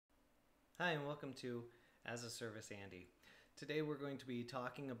Hi, and welcome to As a Service Andy. Today we're going to be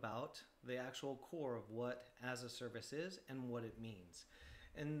talking about the actual core of what as a service is and what it means.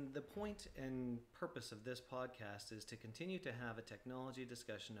 And the point and purpose of this podcast is to continue to have a technology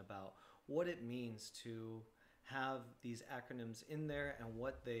discussion about what it means to have these acronyms in there and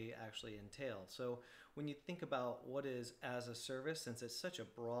what they actually entail. So when you think about what is as a service, since it's such a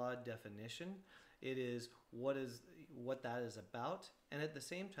broad definition, it is what that is about, and at the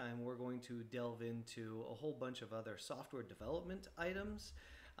same time we're going to delve into a whole bunch of other software development items,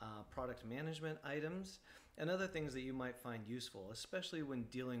 product management items, and other things that you might find useful, especially when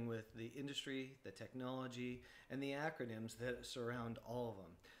dealing with the industry, the technology, and the acronyms that surround all of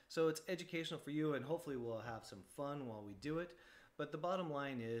them. So it's educational for you, and hopefully we'll have some fun while we do it. But the bottom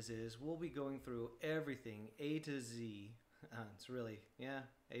line is we'll be going through everything A to Z. It's really,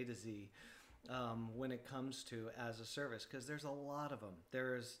 A to Z. When it comes to as a service, because there's a lot of them.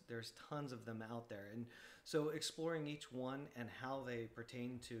 There's tons of them out there, and so exploring each one and how they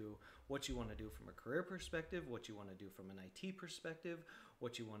pertain to what you want to do from a career perspective, what you want to do from an IT perspective,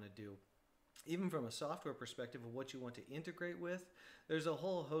 what you want to do even from a software perspective of what you want to integrate with. There's a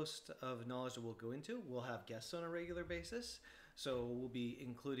whole host of knowledge that we'll go into. We'll have guests on a regular basis, so we'll be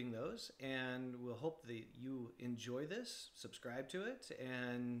including those, and we'll hope that you enjoy this, subscribe to it,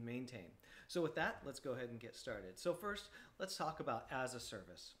 and maintain. So with that, let's go ahead and get started. So first, let's talk about as a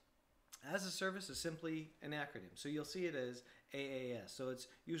service. As a service is simply an acronym. So you'll see it as AAS. So it's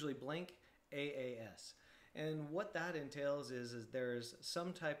usually blank AAS. And what that entails is there's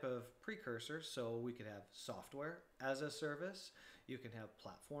some type of precursor. So we could have software as a service. You can have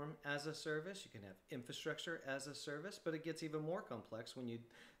platform as a service. You can have infrastructure as a service. But it gets even more complex when you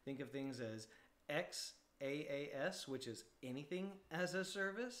think of things as XaaS, which is anything as a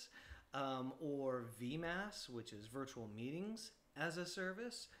service, or VMaaS, which is virtual meetings as a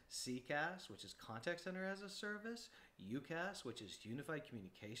service, CCaaS, which is contact center as a service, UCaaS, which is unified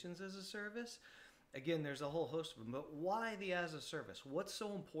communications as a service. Again, there's a whole host of them, but why the as a service? What's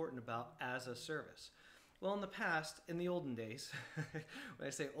so important about as a service? Well, in the past, in the olden days, when I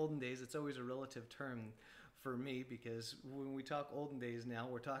say olden days, it's always a relative term for me, because when we talk olden days now,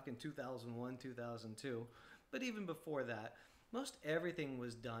 we're talking 2001, 2002, but even before that, most everything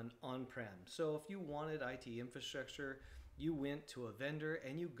was done on-prem. So if you wanted IT infrastructure, you went to a vendor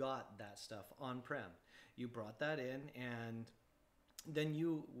and you got that stuff on-prem. You brought that in, and then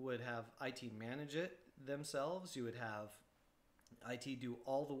you would have IT manage it themselves. You would have IT do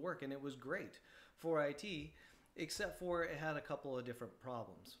all the work, and it was great for IT, except for it had a couple of different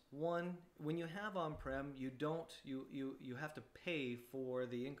problems. One, when you have on-prem, you have to pay for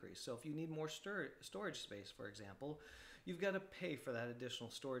the increase. So if you need more storage space, for example, you've got to pay for that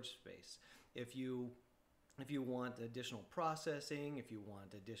additional storage space. If you want additional processing, if you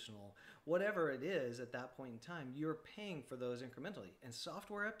want additional whatever it is at that point in time, you're paying for those incrementally. And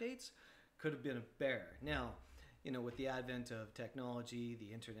software updates could have been a bear. Now, with the advent of technology,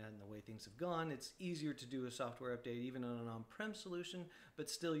 the internet, and the way things have gone, it's easier to do a software update even on an on-prem solution, but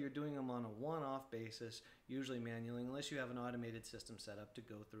still you're doing them on a one-off basis, usually manually, unless you have an automated system set up to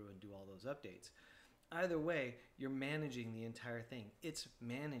go through and do all those updates. Either way, you're managing the entire thing. It's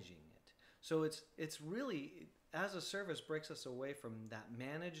managing it. So it's really, as a service, breaks us away from that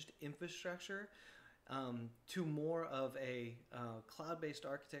managed infrastructure to more of a cloud-based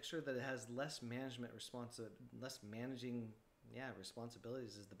architecture that has less management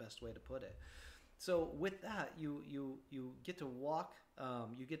responsibilities is the best way to put it. So with that, you get to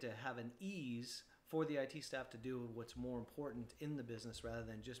you get to have an ease for the IT staff to do what's more important in the business, rather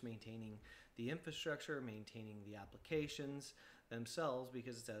than just maintaining the infrastructure, maintaining the applications themselves,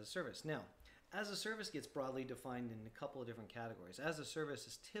 because it's as a service. Now, as a service gets broadly defined in a couple of different categories. As a service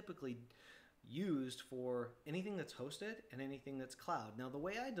is typically used for anything that's hosted and anything that's cloud. Now, the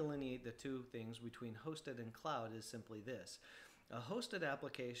way I delineate the two things between hosted and cloud is simply this. A hosted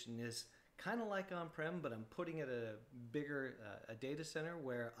application is kind of like on-prem, but I'm putting it at a bigger a data center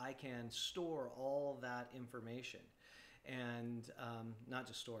where I can store all that information. And not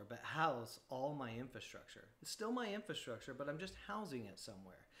just store, but house all my infrastructure. It's still my infrastructure, but I'm just housing it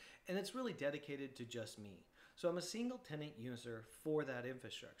somewhere. And it's really dedicated to just me. So I'm a single tenant user for that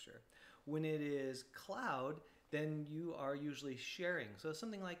infrastructure. When it is cloud, then you are usually sharing. So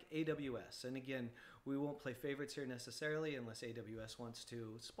something like AWS. And again, we won't play favorites here necessarily unless AWS wants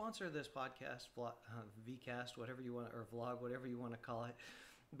to sponsor this podcast, vcast, whatever you want, or vlog, whatever you want to call it.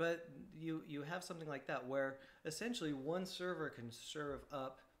 But you have something like that where essentially one server can serve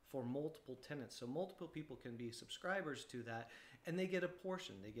up for multiple tenants. So multiple people can be subscribers to that, and they get a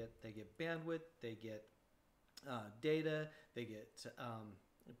portion. They get bandwidth, they get data, they get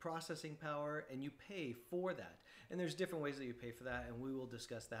processing power, and you pay for that. And there's different ways that you pay for that, and we will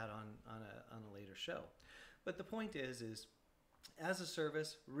discuss that on a later show. But the point is as a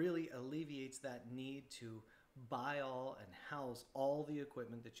service really alleviates that need to buy all and house all the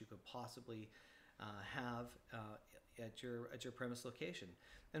equipment that you could possibly have at your premise location.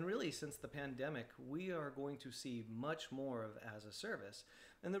 And really, since the pandemic, we are going to see much more of as a service.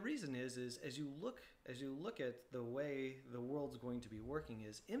 And the reason is as you look at the way the world's going to be working,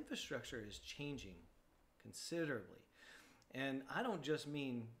 is infrastructure is changing considerably. And I don't just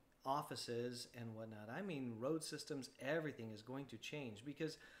mean offices and whatnot. I mean road systems. Everything is going to change,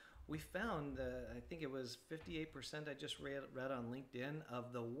 because we found that, I think it was 58%, I just read on LinkedIn,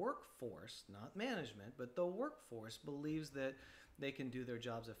 of the workforce, not management, but the workforce believes that they can do their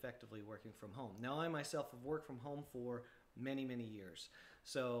jobs effectively working from home. Now, I myself have worked from home for many, many years.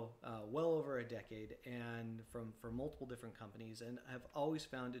 So well over a decade, and from multiple different companies, and I've always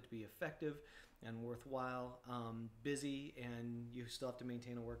found it to be effective and worthwhile, busy, and you still have to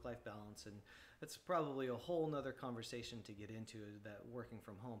maintain a work-life balance. And that's probably a whole nother conversation to get into, that working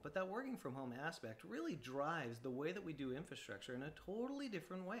from home. But that working from home aspect really drives the way that we do infrastructure in a totally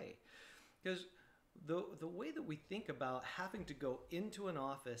different way. Because the way that we think about having to go into an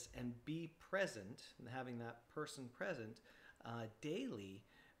office and be present, and having that person present daily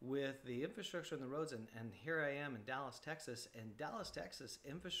with the infrastructure and the roads, and here I am in Dallas, Texas, and Dallas, Texas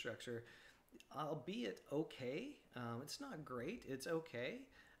infrastructure, albeit okay, it's not great, it's okay,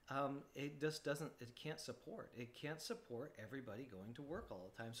 it just it can't support everybody going to work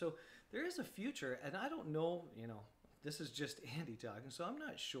all the time. So there is a future, and I don't know, this is just Andy talking, so I'm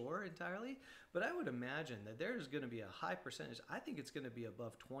not sure entirely, but I would imagine that there's going to be a high percentage. I think it's going to be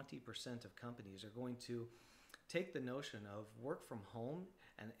above 20% of companies are going to take the notion of work from home,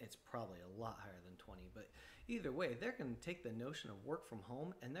 and it's probably a lot higher than 20, but either way, they're going to take the notion of work from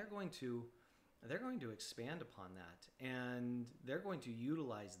home, and they're going to expand upon that, and they're going to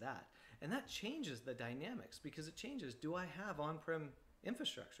utilize that. And that changes the dynamics, because it changes, do I have on-prem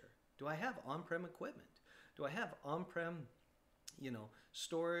infrastructure? Do I have on-prem equipment? Do I have on-prem,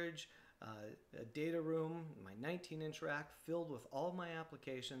 storage, a data room, my 19-inch rack filled with all my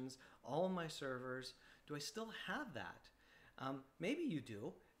applications, all my servers? Do I still have that? Maybe you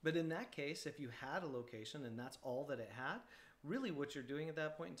do, but in that case, if you had a location and that's all that it had, really what you're doing at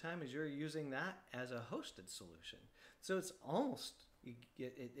that point in time is you're using that as a hosted solution. So it's almost,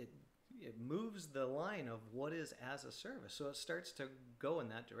 it moves the line of what is as a service. So it starts to go in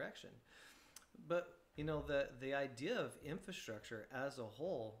that direction. But the idea of infrastructure as a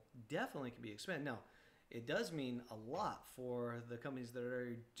whole definitely can be expanded. Now, it does mean a lot for the companies that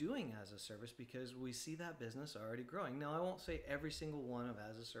are doing as a service, because we see that business already growing. Now, I won't say every single one of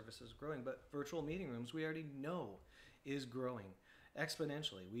as a service is growing, but virtual meeting rooms we already know is growing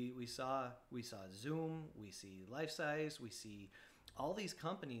exponentially. We saw Zoom, we see Lifesize, we see all these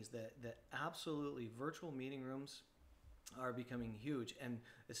companies that absolutely virtual meeting rooms are becoming huge, and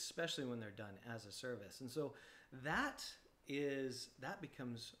especially when they're done as a service. And so that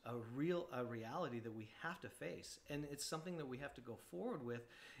becomes a reality that we have to face, and it's something that we have to go forward with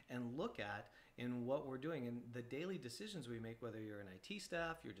and look at in what we're doing, and the daily decisions we make, whether you're an IT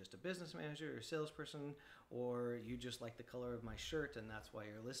staff, you're just a business manager, you're a salesperson, or you just like the color of my shirt and that's why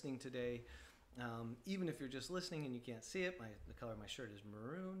you're listening today. Even if you're just listening and you can't see it, the color of my shirt is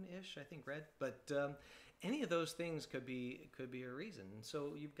maroon-ish, I think red, but any of those things could be a reason. And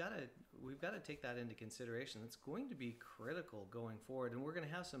so we've got to take that into consideration. It's going to be critical going forward, and we're going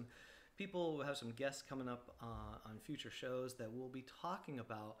to have some people, we'll have some guests coming up on future shows that will be talking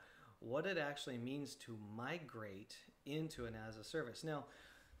about what it actually means to migrate into an as a service. Now,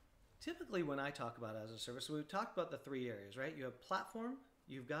 typically when I talk about as a service, we've talked about the three areas, right? You have platform,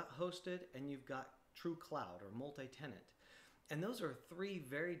 you've got hosted, and you've got true cloud or multi-tenant. And those are three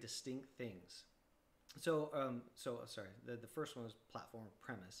very distinct things. So the first one is platform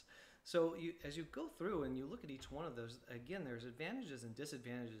premise. So as you go through and you look at each one of those, again, there's advantages and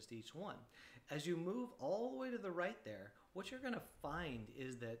disadvantages to each one. As you move all the way to the right there, what you're going to find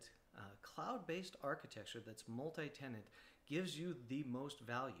is that cloud-based architecture that's multi-tenant gives you the most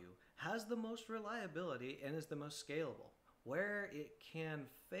value, has the most reliability, and is the most scalable. Where it can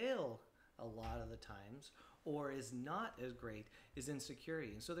fail a lot of the times or is not as great is in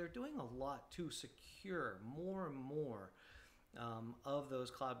security. And so they're doing a lot to secure more and more of those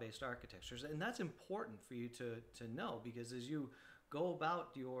cloud-based architectures. And that's important for you to know, because as you go about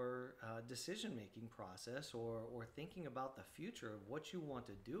your decision-making process or thinking about the future of what you want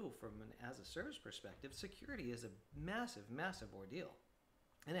to do from an as-a-service perspective, security is a massive, massive ordeal.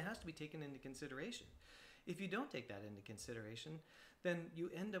 And it has to be taken into consideration. If you don't take that into consideration, then you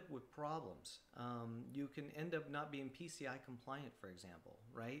end up with problems. You can end up not being PCI compliant, for example,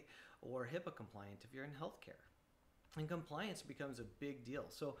 right? Or HIPAA compliant if you're in healthcare. And compliance becomes a big deal.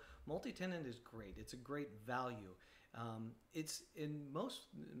 So multi-tenant is great. It's a great value. It's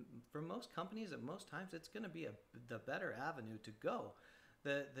for most companies at most times, it's going to be the better avenue to go.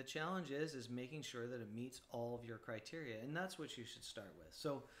 The challenge is making sure that it meets all of your criteria, and that's what you should start with.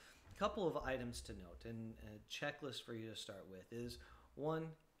 So a couple of items to note and a checklist for you to start with is, one,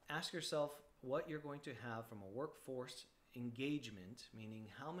 ask yourself what you're going to have from a workforce engagement, meaning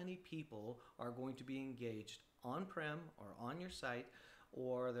how many people are going to be engaged on-prem or on your site,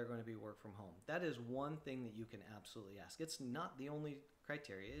 or they're going to be work from home. That is one thing that you can absolutely ask. It's not the only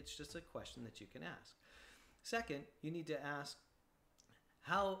criteria, it's just a question that you can ask. Second, you need to ask,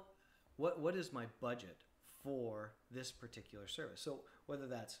 what is my budget for this particular service? So whether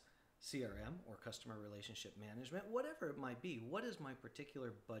that's CRM or customer relationship management, whatever it might be, what is my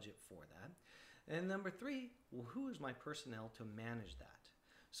particular budget for that? And number three, well, who is my personnel to manage that?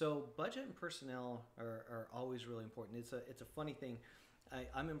 So budget and personnel are always really important. It's a funny thing.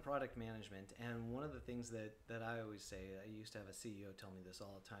 I'm in product management, and one of the things that I always say, I used to have a CEO tell me this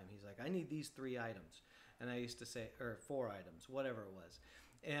all the time. He's like, I need these 3 items. And I used to say, or 4 items, whatever it was.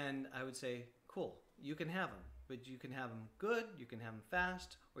 And I would say, cool, you can have them, but you can have them good, you can have them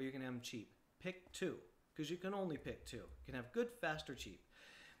fast, or you can have them cheap. Pick 2, because you can only pick 2. You can have good, fast, or cheap.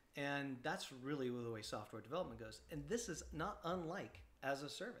 And that's really the way software development goes. And this is not unlike as a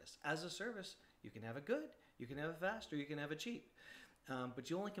service. As a service, you can have a good, you can have a fast, or you can have a cheap.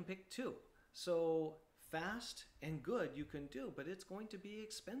 But you only can pick 2. So fast and good you can do, but it's going to be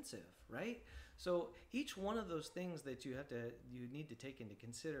expensive, right? So each one of those things that you need to take into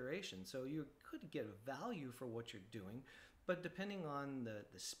consideration. So you could get a value for what you're doing, but depending on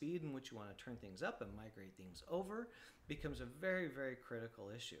the speed in which you want to turn things up and migrate things over becomes a very, very critical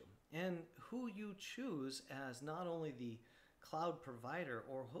issue. And who you choose as not only the cloud provider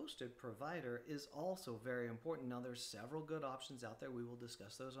or hosted provider is also very important. Now there's several good options out there. We will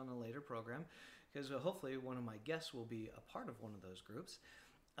discuss those on a later program because hopefully one of my guests will be a part of one of those groups.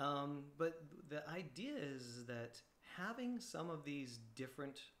 But the idea is that having some of these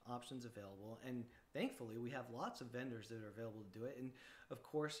different options available, and thankfully we have lots of vendors that are available to do it. And of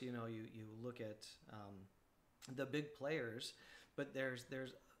course, you look at the big players, but there's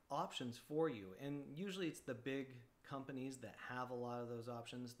options for you. And usually it's the big companies that have a lot of those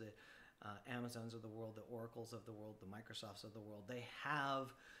options, the Amazons of the world, the Oracles of the world, the Microsofts of the world. They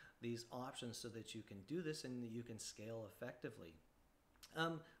have these options so that you can do this and that you can scale effectively.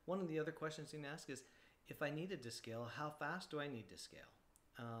 One of the other questions you can ask is, if I needed to scale, how fast do I need to scale?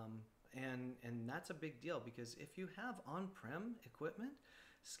 And that's a big deal, because if you have on-prem equipment,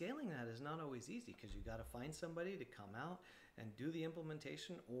 scaling that is not always easy, because you got to find somebody to come out and do the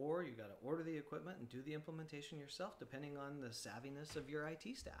implementation, or you got to order the equipment and do the implementation yourself, depending on the savviness of your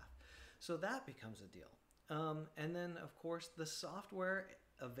IT staff. So that becomes a deal. And then, of course, the software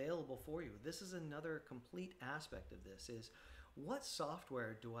available for you. This is another complete aspect of this, is what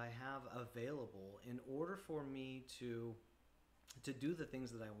software do I have available in order for me to do the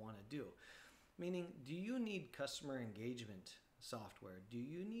things that I want to do? Meaning, do you need customer engagement software? Do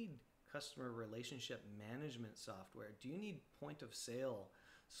you need customer relationship management software? Do you need point of sale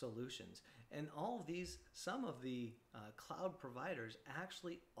solutions? And all of these, some of the cloud providers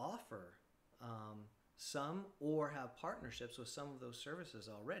actually offer some or have partnerships with some of those services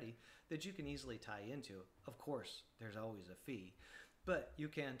already that you can easily tie into. Of course, there's always a fee, but you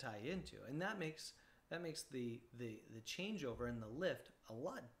can tie into, and that makes the changeover and the lift a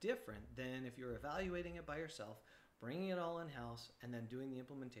lot different than if you're evaluating it by yourself, bringing it all in-house, and then doing the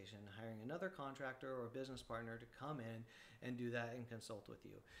implementation, hiring another contractor or a business partner to come in and do that and consult with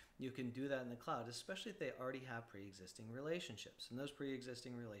you. You can do that in the cloud, especially if they already have pre-existing relationships. And those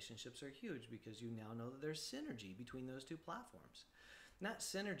pre-existing relationships are huge, because you now know that there's synergy between those two platforms. And that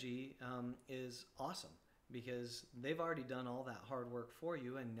synergy is awesome, because they've already done all that hard work for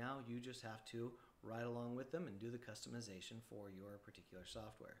you, and now you just have to ride along with them and do the customization for your particular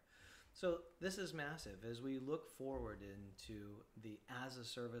software. So this is massive as we look forward into the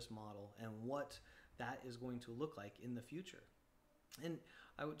as-a-service model and what that is going to look like in the future. And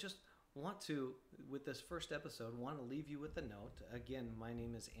I would just want to, with this first episode, want to leave you with a note. Again, my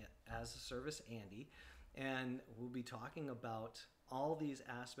name is As-a-Service Andy, and we'll be talking about all these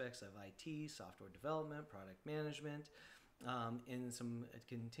aspects of IT, software development, product management, in some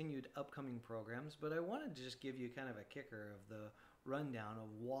continued upcoming programs. But I wanted to just give you kind of a kicker of the rundown of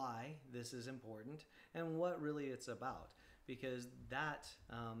why this is important and what really it's about, because that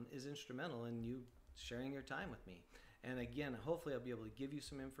is instrumental in you sharing your time with me. And again, hopefully I'll be able to give you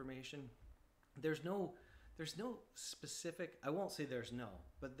some information. There's no specific, I won't say there's no,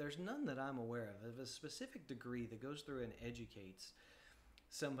 but there's none that I'm aware of a specific degree that goes through and educates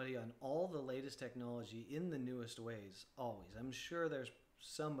somebody on all the latest technology in the newest ways. Always, I'm sure there's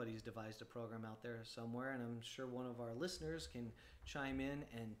somebody's devised a program out there somewhere, and I'm sure one of our listeners can chime in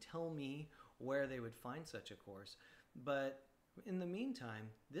and tell me where they would find such a course. But in the meantime,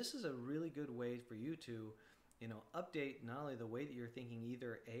 this is a really good way for you to, update not only the way that you're thinking,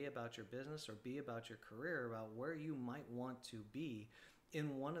 either A, about your business, or B, about your career, about where you might want to be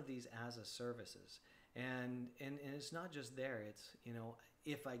in one of these as a services. And it's not just there. It's,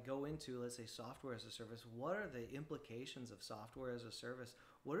 if I go into, let's say, software as a service, what are the implications of software as a service?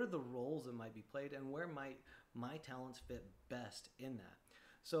 What are the roles that might be played, and where might my talents fit best in that?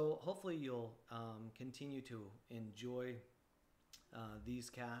 So hopefully you'll continue to enjoy these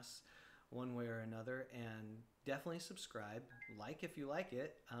casts one way or another, and definitely subscribe. Like if you like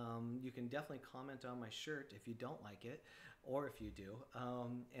it. You can definitely comment on my shirt if you don't like it, or if you do.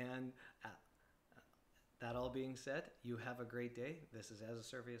 That all being said, you have a great day. This is As a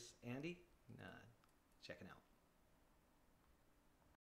Service Andy, checking out.